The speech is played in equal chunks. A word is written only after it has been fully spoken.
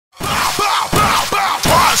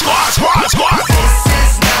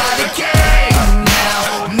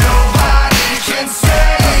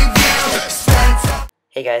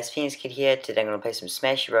Hey guys, Phoenix Kid here. Today I'm going to play some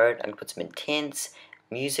Smashy Road. I'm going to put some intense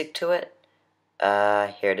music to it.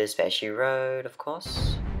 Here it is, Smashy Road, of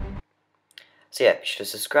course. So yeah, be sure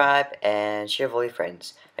to subscribe and share with all your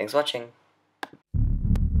friends. Thanks for watching.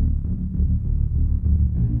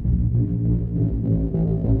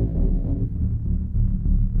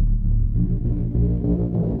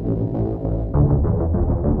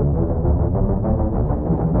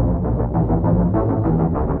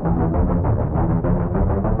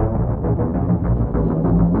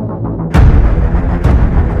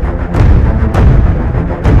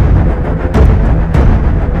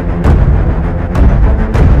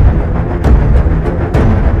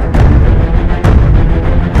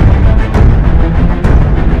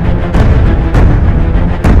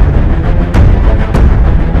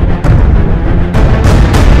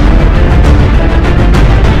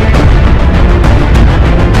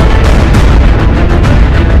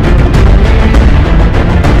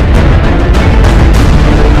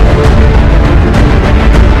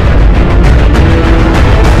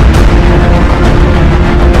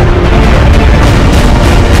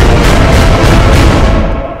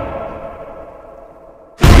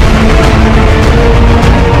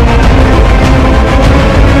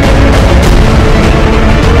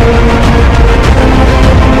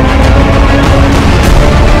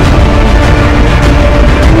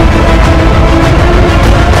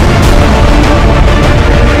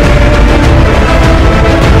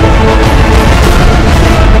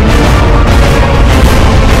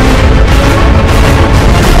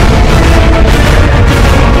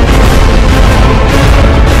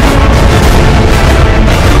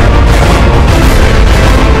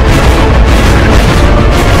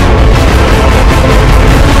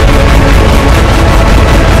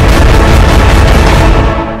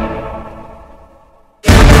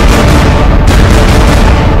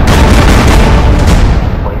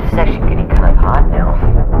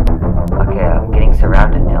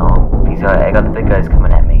 Surrounded now. I got the big guys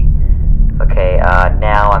coming at me. Okay,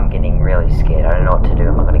 now I'm getting really scared. I don't know what to do.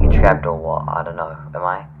 Am I gonna get trapped or what? I don't know. Am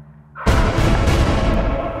I?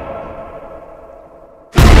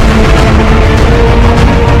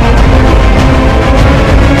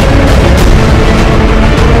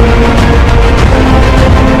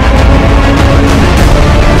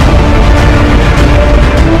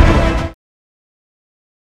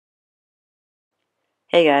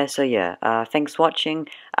 Hey guys, so yeah, thanks for watching.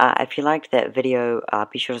 If you liked that video,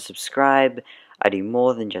 be sure to subscribe. I do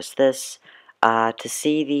more than just this. To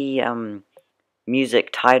see the music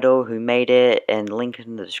title, who made it, and link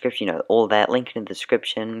in the description, all that, link in the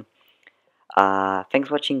description. Thanks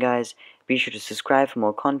for watching guys. Be sure to subscribe for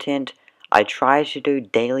more content. I try to do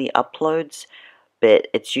daily uploads, but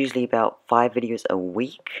it's usually about 5 videos a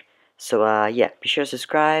week. So yeah, be sure to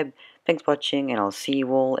subscribe. Thanks for watching, and I'll see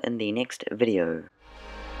you all in the next video.